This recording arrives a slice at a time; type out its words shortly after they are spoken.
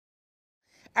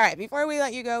All right, before we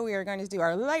let you go, we are going to do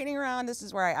our lightning round. This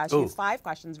is where I ask you 5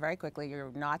 questions very quickly.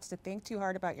 You're not to think too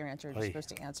hard about your answer. You're supposed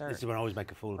to answer. This is when I always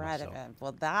make a fool of myself.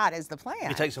 Well, that is the plan.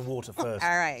 You take some water first.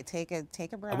 All right, take a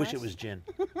breath. I wish it was gin.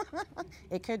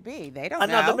 It could be. They don't know.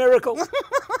 Another miracle.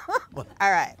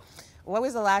 All right. What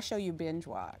was the last show you binge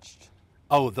watched?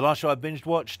 Oh, the last show I binge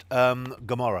watched,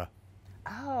 Gomorrah.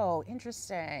 Oh,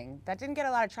 interesting. That didn't get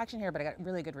a lot of traction here, but it got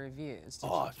really good reviews.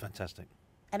 Oh, it's fantastic.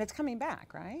 And it's coming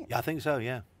back, right? Yeah, I think so,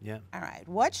 yeah. All right.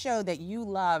 What show that you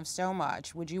love so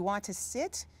much would you want to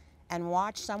sit and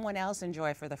watch someone else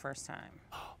enjoy for the first time?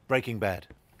 Breaking Bad.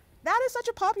 That is such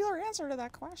a popular answer to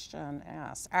that question.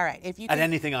 Yes. All right. If you And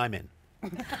anything I'm in.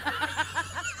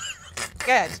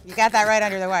 Good. You got that right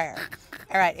under the wire.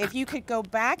 All right. If you could go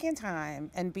back in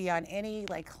time and be on any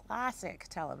like classic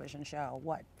television show,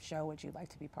 what show would you like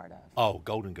to be part of? Oh,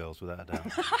 Golden Girls, without a doubt.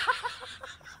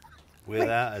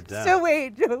 Without a doubt. So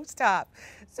wait, no, stop.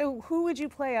 So who would you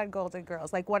play on Golden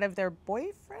Girls? Like one of their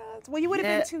boyfriends? Well, you would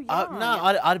have been too young. No,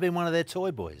 I'd have been one of their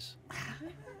toy boys.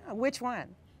 Which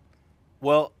one?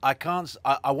 Well, I can't.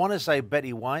 I want to say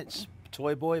Betty White's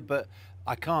toy boy, but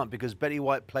I can't because Betty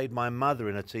White played my mother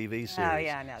in a TV series. Oh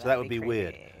yeah, no, so that would be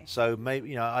weird. So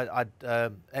maybe I'd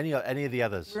any of the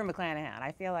others. Rue McClanahan.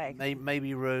 I feel like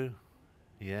maybe Rue.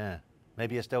 Yeah,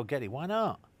 maybe Estelle Getty. Why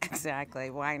not?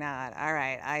 Exactly. Why not? All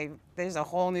right. There's a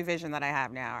whole new vision that I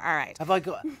have now. All right. Have I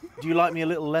got? Do you like me a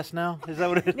little less now? Is that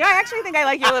what it is? Yeah, I actually think I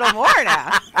like you a little more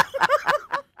now.